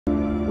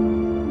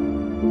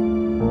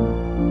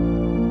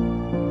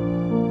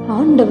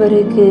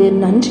ஆண்டவருக்கு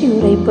நன்றி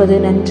உரைப்பது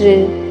நன்று.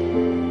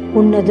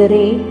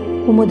 உன்னதரே,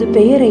 உமது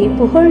பெயரை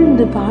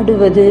புகழ்ந்து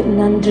பாடுவது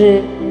நன்று.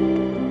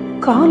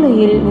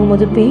 காலையில்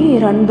உமது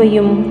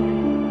பேரன்பையும்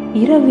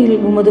இரவில்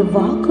உமது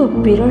வாக்கு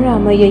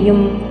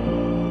பிறழாமையையும்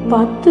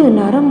 10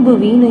 நரம்பு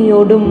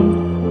வீணையோடும்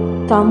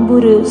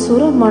தம்புரு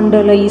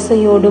சுரமண்டல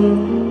இசையோடும்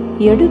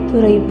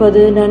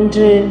எடுத்துரைப்பது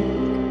நன்று.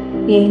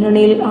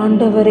 ஏனெனில்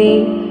ஆண்டவரே,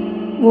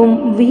 உம்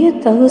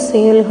வியத்தகு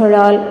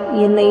செயல்களால்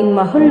என்னை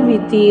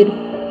மகிழ்வித்தீர்.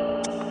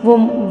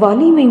 உம்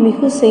வலிமை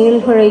மிகு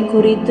செயல்களை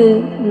குறித்து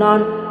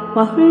நான்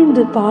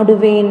மகிழ்ந்து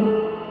பாடுவேன்.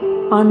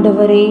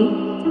 ஆண்டவரே,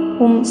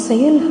 உம்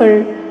செயல்கள்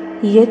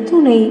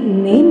எத்துணை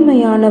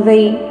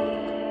மேன்மையானவை,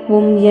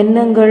 உம்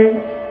எண்ணங்கள்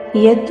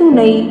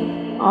எத்துணை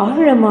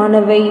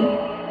ஆழமானவை.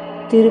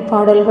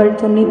 திருப்பாடல்கள்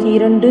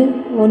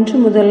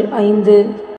 92:1-5.